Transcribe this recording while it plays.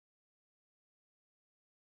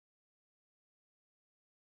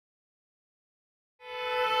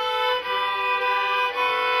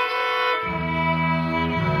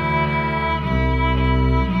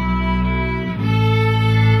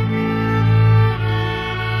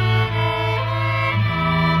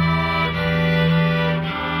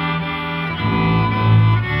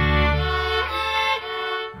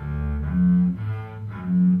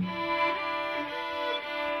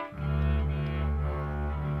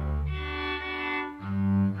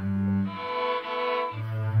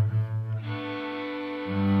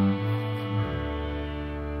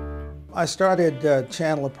I started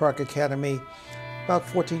Chandler Park Academy about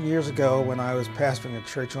 14 years ago when I was pastoring a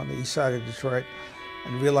church on the east side of Detroit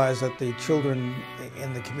and realized that the children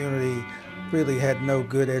in the community really had no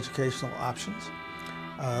good educational options.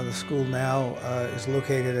 The school now is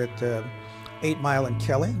located at 8 Mile and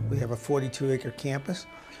Kelly. We have a 42-acre campus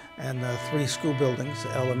and 3 school buildings,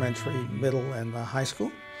 elementary, middle, and high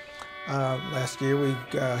school. Last year we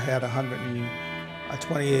had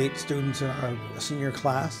 128 students in our senior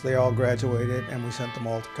class. They all graduated and we sent them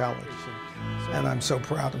all to college. And I'm so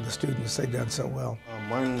proud of the students. They've done so well.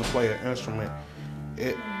 Learning to play an instrument,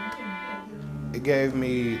 it gave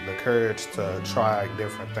me the courage to try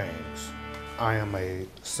different things. I am a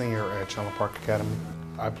senior at Chandler Park Academy.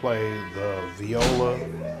 I play the viola,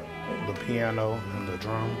 the piano, and the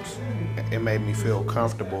drums. It made me feel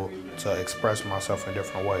comfortable to express myself in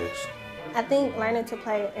different ways. I think learning to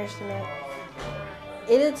play an instrument,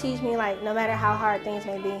 it'll teach me, like, no matter how hard things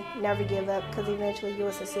may be, never give up, because eventually you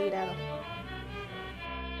will succeed at them.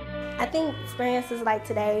 I think experiences like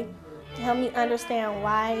today to help me understand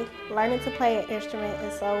why learning to play an instrument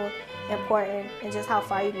is so important and just how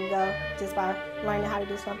far you can go just by learning how to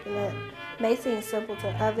do something that may seem simple to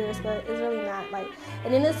others, but it's really not.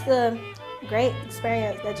 And then it's a great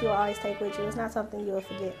experience that you will always take with you. It's not something you will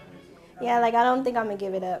forget. Yeah, I don't think I'm gonna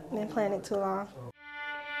give it up. I've been playing it too long.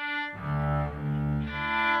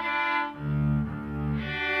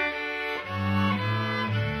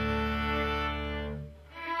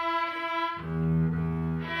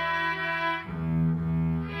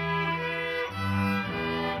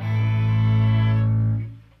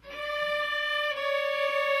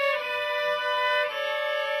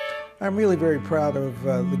 I'm really very proud of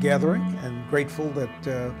the gathering and grateful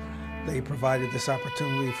that they provided this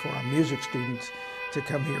opportunity for our music students to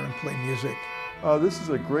come here and play music. This is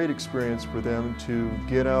a great experience for them to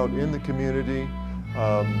get out in the community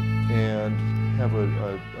and have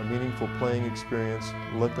a meaningful playing experience,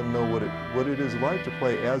 let them know what it is like to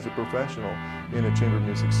play as a professional in a chamber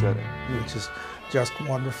music setting. Which is just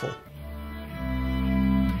wonderful.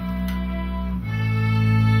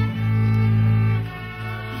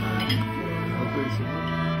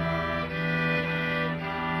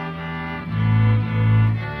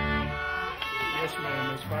 Yes, ma'am.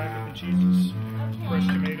 There's 5 different cheeses, fresh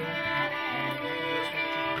tomato.